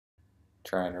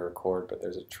trying to record, but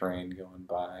there's a train going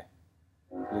by.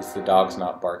 At least the dog's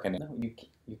not barking. No,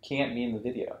 you can't be in the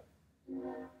video.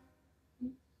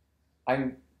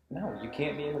 No, you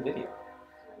can't be in the video.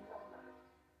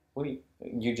 What do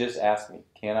you just asked me,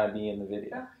 can I be in the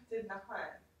video? No, I did not.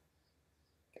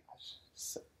 Gosh,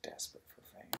 so desperate for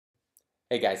fame.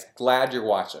 Hey guys, glad you're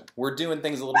watching. We're doing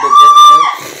things a little bit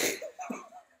differently.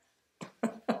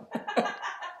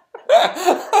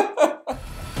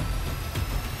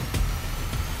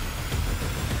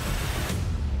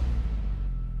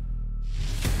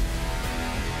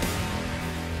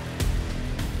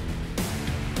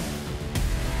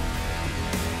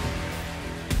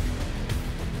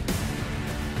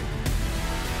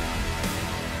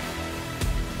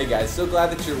 Hey guys, so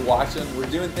glad that you're watching. We're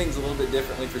doing things a little bit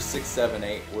differently for 6, 7,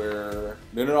 8. We're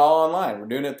doing it all online. We're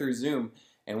doing it through Zoom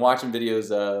and watching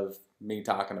videos of me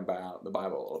talking about the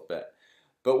Bible a little bit.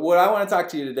 But what I want to talk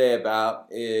to you today about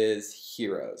is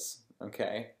heroes,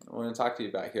 okay? I want to talk to you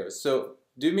about heroes. So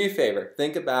do me a favor,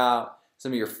 think about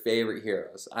some of your favorite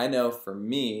heroes. I know for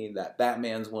me that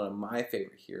Batman's one of my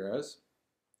favorite heroes.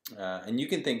 And you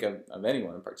can think of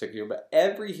anyone in particular, but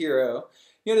every hero,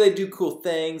 you know, they do cool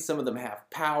things. Some of them have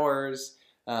powers,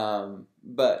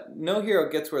 but no hero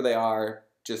gets where they are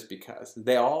just because.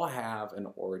 They all have an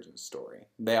origin story.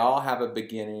 They all have a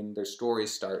beginning. Their story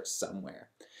starts somewhere,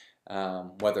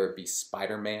 whether it be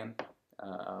Spider-Man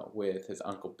with his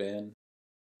Uncle Ben.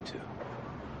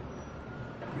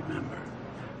 Remember,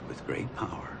 with great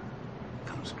power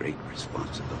comes great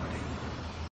responsibility.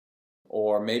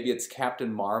 Or maybe it's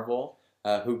Captain Marvel,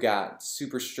 who got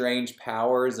super strange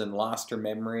powers and lost her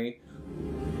memory.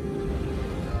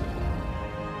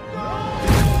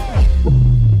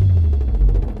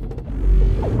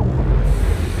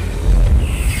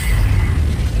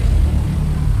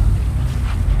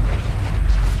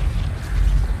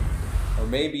 Or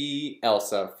maybe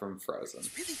Elsa from Frozen.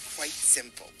 It's really quite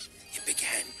simple. It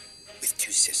began with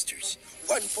two sisters,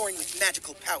 one born with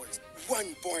magical powers,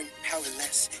 one born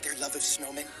powerless. Their love of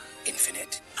snowmen,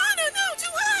 infinite. Oh no, too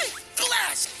high!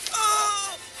 Blast!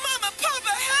 Oh, Mama,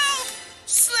 Papa, help!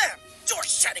 Slam! Doors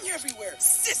shutting everywhere.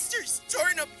 Sisters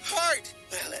torn apart.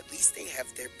 Well, at least they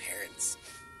have their parents.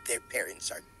 Their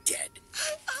parents are dead.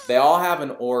 They all have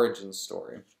an origin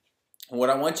story. And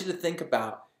what I want you to think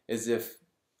about is if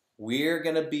we're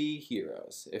gonna be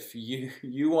heroes, if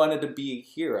you wanted to be a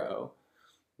hero,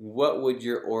 what would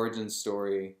your origin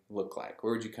story look like?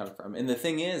 Where would you come from? And the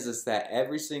thing is that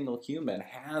every single human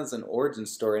has an origin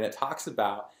story, and it talks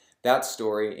about that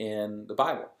story in the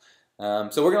Bible.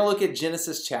 So we're going to look at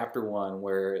Genesis chapter 1,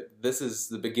 where this is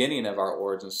the beginning of our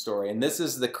origin story. And this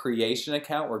is the creation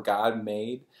account where God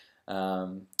made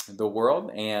the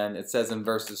world. And it says in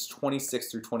verses 26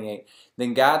 through 28,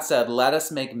 "Then God said, 'Let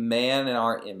us make man in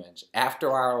our image, after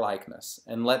our likeness,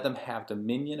 and let them have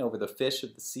dominion over the fish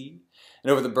of the sea,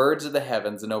 and over the birds of the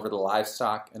heavens, and over the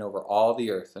livestock, and over all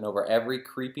the earth, and over every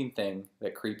creeping thing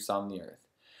that creeps on the earth.'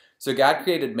 So God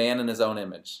created man in his own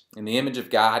image. In the image of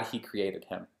God he created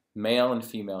him. Male and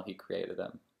female he created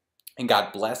them. And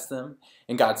God blessed them,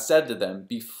 and God said to them,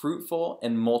 'Be fruitful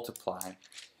and multiply,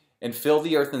 and fill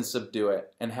the earth and subdue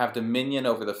it, and have dominion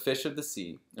over the fish of the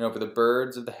sea, and over the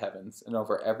birds of the heavens, and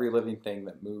over every living thing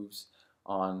that moves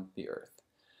on the earth.'"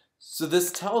 So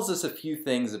this tells us a few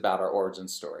things about our origin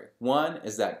story. One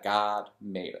is that God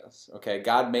made us. Okay,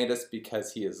 God made us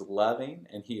because he is loving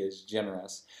and he is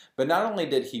generous. But not only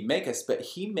did he make us, but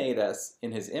he made us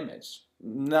in his image.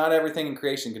 Not everything in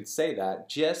creation can say that.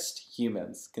 Just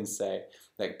humans can say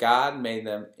that God made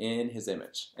them in his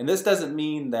image. And this doesn't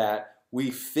mean that we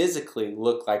physically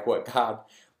look like what God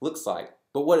looks like.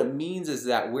 But what it means is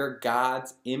that we're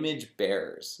God's image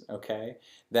bearers, okay?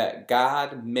 That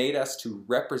God made us to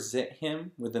represent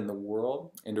him within the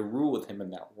world and to rule with him in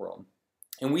that world.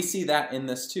 And we see that in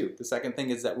this too. The second thing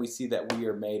is that we see that we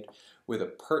are made with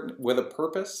a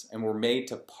purpose, and we're made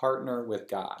to partner with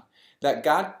God. That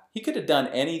God, he could have done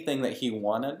anything that he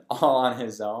wanted all on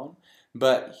his own,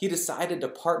 but he decided to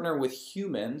partner with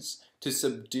humans to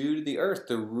subdue the earth,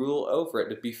 to rule over it,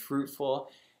 to be fruitful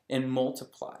and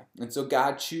multiply. And so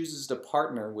God chooses to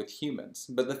partner with humans.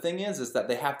 But the thing is that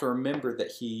they have to remember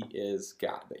that he is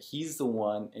God, that he's the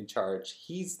one in charge.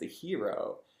 He's the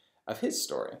hero of his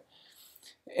story.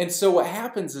 And so what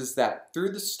happens is that through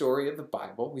the story of the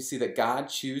Bible, we see that God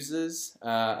chooses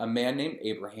a man named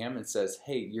Abraham and says,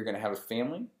 "Hey, you're going to have a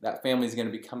family. That family is going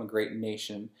to become a great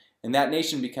nation. And that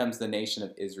nation becomes the nation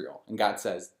of Israel." And God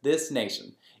says, "This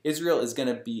nation, Israel, is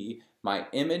going to be my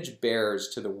image bearers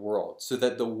to the world, so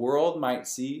that the world might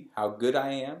see how good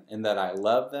I am and that I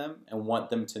love them and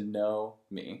want them to know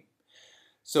me."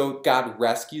 So God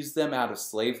rescues them out of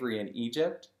slavery in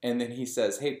Egypt, and then he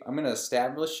says, hey, I'm going to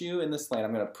establish you in this land.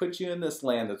 I'm going to put you in this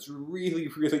land that's really,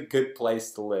 really good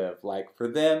place to live. Like for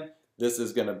them, this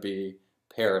is going to be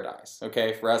paradise.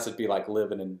 Okay, for us, it'd be like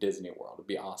living in Disney World. It'd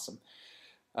be awesome.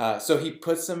 So he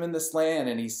puts them in this land,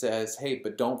 and he says, hey,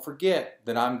 but don't forget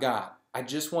that I'm God. I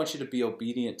just want you to be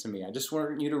obedient to me. I just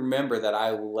want you to remember that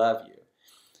I love you.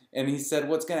 And he said,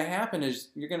 what's going to happen is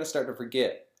you're going to start to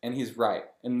forget. And he's right.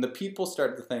 And the people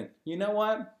started to think, you know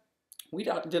what? We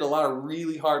did a lot of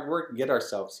really hard work to get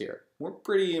ourselves here. We're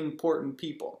pretty important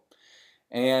people.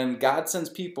 And God sends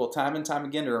people time and time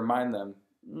again to remind them,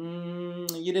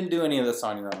 you didn't do any of this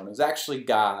on your own. It was actually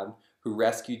God who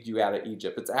rescued you out of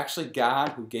Egypt. It's actually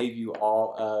God who gave you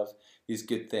all of these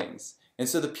good things. And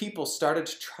so the people started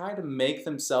to try to make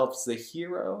themselves the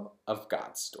hero of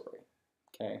God's story.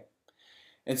 Okay?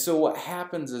 And so what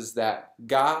happens is that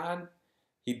God,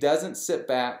 he doesn't sit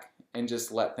back and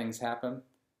just let things happen.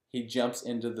 He jumps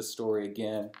into the story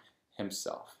again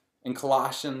himself. In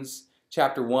Colossians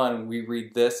chapter 1, we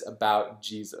read this about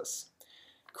Jesus.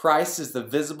 Christ is the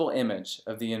visible image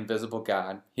of the invisible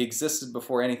God. He existed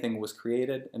before anything was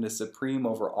created and is supreme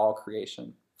over all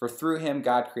creation. For through him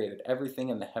God created everything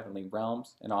in the heavenly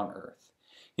realms and on earth.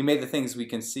 He made the things we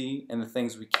can see and the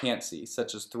things we can't see,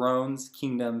 such as thrones,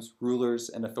 kingdoms, rulers,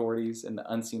 and authorities in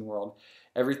the unseen world.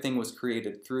 Everything was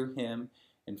created through him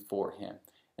and for him.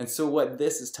 And so what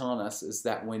this is telling us is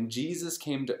that when Jesus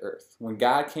came to earth, when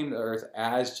God came to earth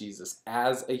as Jesus,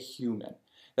 as a human,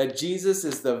 that Jesus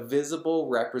is the visible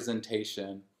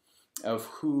representation of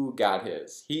who God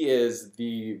is. He is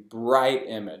the bright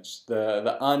image,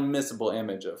 the unmissable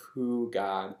image of who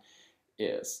God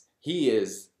is. He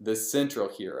is the central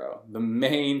hero, the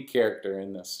main character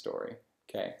in this story.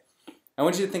 Okay? I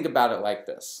want you to think about it like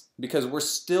this, because we're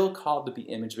still called to be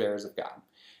image bearers of God.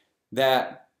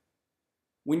 That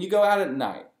when you go out at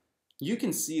night, you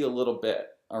can see a little bit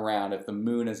around if the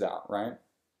moon is out, right?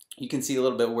 You can see a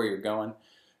little bit where you're going.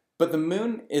 But the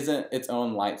moon isn't its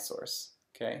own light source,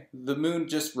 okay? The moon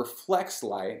just reflects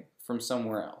light from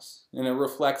somewhere else, and it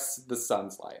reflects the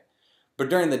sun's light. But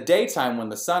during the daytime, when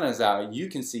the sun is out, you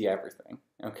can see everything,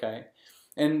 okay?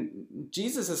 And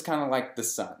Jesus is kind of like the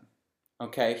sun,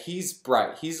 okay? He's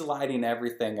bright. He's lighting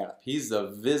everything up. He's the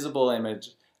visible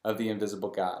image of the invisible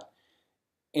God.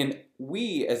 And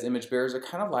we, as image bearers, are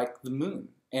kind of like the moon,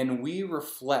 and we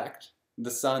reflect the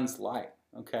sun's light.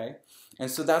 Okay, and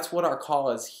so that's what our call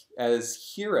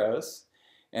as heroes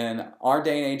in our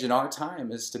day and age in our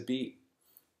time is to be.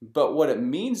 But what it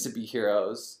means to be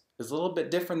heroes is a little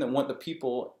bit different than what the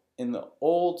people in the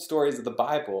old stories of the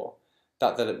Bible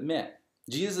thought that it meant.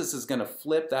 Jesus is going to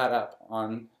flip that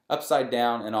upside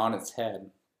down and on its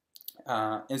head.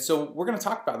 And so we're going to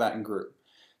talk about that in group.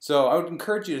 So I would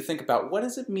encourage you to think about, what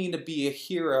does it mean to be a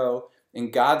hero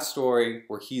in God's story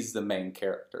where he's the main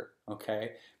character,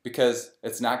 okay? Because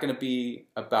it's not going to be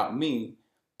about me,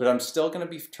 but I'm still going to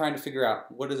be trying to figure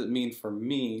out, what does it mean for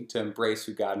me to embrace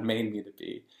who God made me to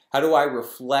be? How do I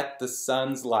reflect the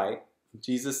sun's light,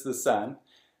 Jesus the sun,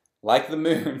 like the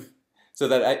moon, so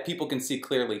that people can see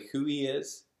clearly who he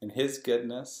is and his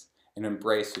goodness and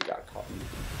embrace who God called me to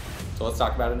be? So let's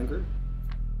talk about it in a group.